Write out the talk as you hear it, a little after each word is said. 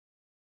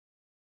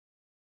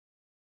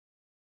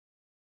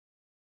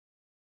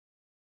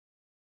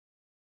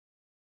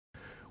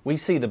We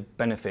see the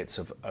benefits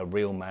of a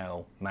real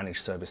mail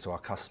managed service to our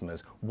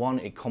customers. One,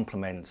 it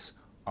complements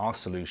our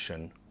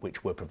solution,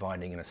 which we're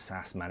providing in a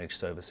SaaS managed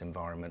service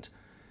environment.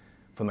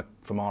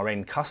 From our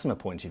end customer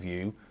point of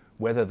view,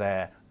 whether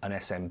they're an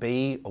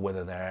SMB or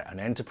whether they're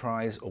an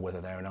enterprise or whether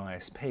they're an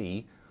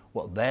ISP,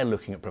 what they're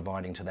looking at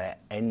providing to their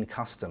end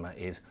customer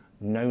is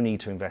no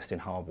need to invest in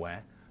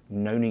hardware,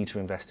 no need to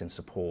invest in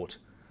support,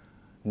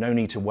 no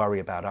need to worry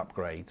about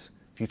upgrades.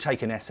 If you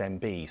take an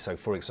SMB, so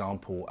for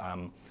example,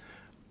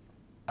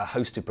 a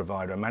hosted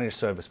provider, a managed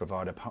service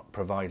provider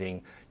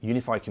providing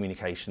unified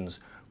communications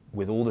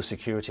with all the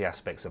security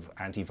aspects of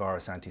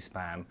antivirus,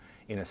 anti-spam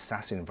in a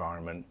SaaS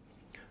environment,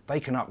 they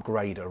can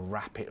upgrade at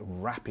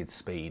rapid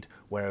speed,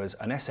 whereas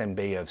an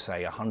SMB of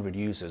say 100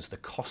 users, the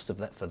cost of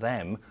that for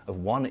them, of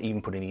one,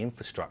 even putting the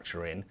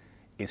infrastructure in,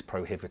 is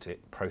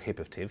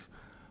prohibitive,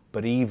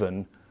 but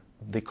even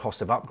the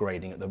cost of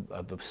upgrading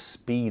at the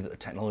speed that the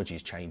technology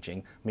is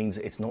changing means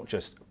it's not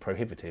just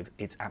prohibitive,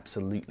 it's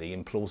absolutely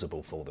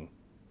implausible for them.